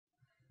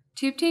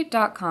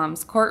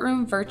TubeTape.com's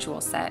Courtroom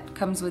virtual set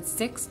comes with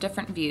 6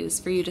 different views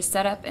for you to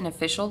set up an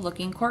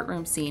official-looking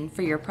courtroom scene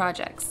for your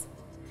projects.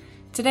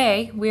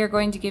 Today, we are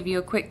going to give you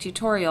a quick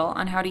tutorial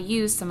on how to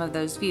use some of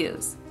those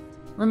views.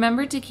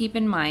 Remember to keep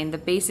in mind the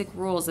basic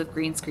rules of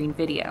green screen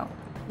video.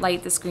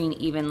 Light the screen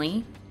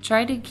evenly,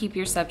 try to keep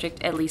your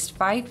subject at least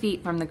 5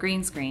 feet from the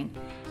green screen,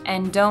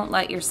 and don't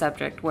let your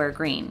subject wear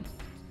green.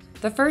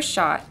 The first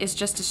shot is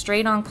just a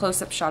straight-on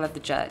close-up shot of the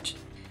judge.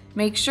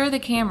 Make sure the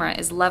camera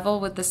is level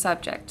with the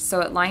subject so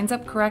it lines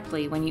up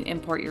correctly when you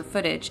import your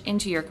footage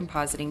into your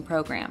compositing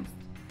program.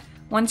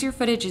 Once your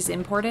footage is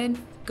imported,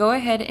 go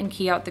ahead and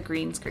key out the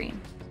green screen.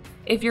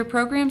 If your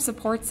program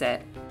supports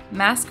it,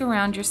 mask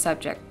around your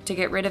subject to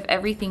get rid of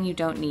everything you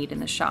don't need in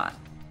the shot.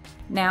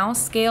 Now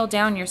scale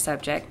down your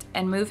subject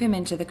and move him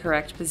into the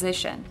correct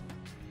position.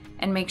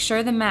 And make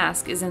sure the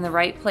mask is in the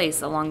right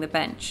place along the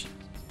bench.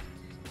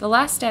 The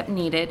last step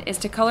needed is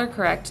to color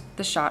correct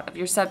the shot of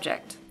your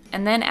subject,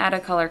 and then add a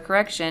color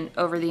correction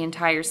over the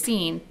entire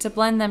scene to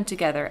blend them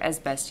together as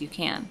best you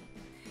can.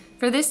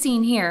 For this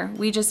scene here,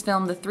 we just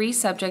filmed the 3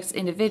 subjects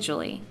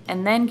individually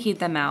and then keyed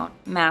them out,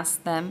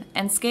 masked them,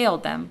 and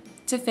scaled them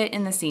to fit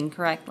in the scene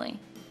correctly.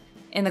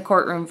 In the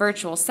Courtroom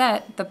virtual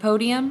set, the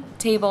podium,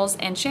 tables,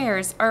 and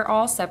chairs are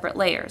all separate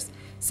layers,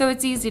 so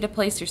it's easy to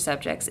place your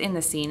subjects in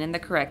the scene in the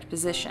correct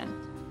position.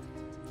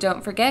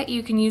 Don't forget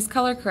you can use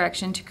color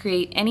correction to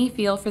create any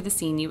feel for the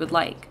scene you would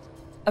like.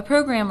 A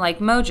program like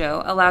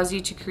Mojo allows you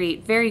to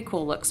create very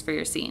cool looks for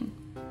your scene.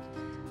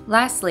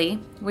 Lastly,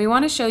 we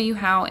want to show you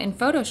how in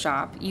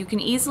Photoshop you can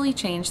easily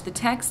change the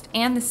text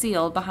and the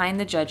seal behind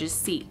the judges'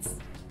 seats.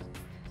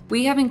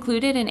 We have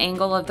included an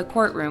angle of the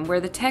courtroom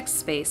where the text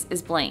space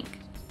is blank.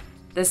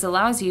 This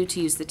allows you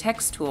to use the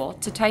text tool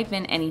to type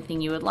in anything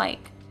you would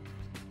like.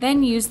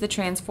 Then use the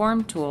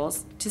transform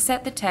tools to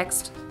set the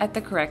text at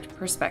the correct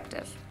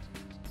perspective.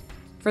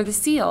 For the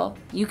seal,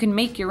 you can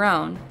make your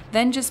own,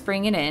 then just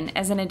bring it in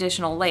as an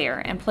additional layer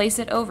and place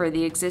it over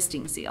the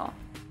existing seal.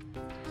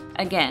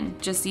 Again,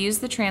 just use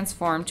the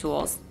transform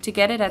tools to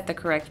get it at the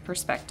correct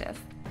perspective.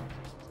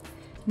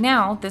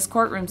 Now, this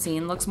courtroom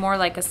scene looks more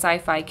like a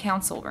sci-fi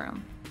council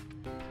room.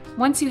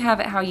 Once you have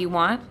it how you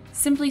want,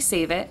 simply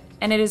save it,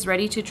 and it is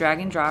ready to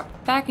drag and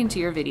drop back into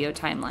your video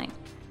timeline.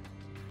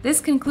 This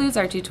concludes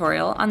our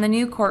tutorial on the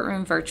new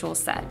Courtroom virtual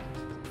set.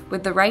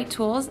 With the right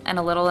tools and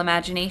a little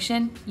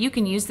imagination, you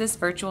can use this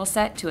virtual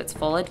set to its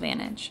full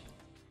advantage.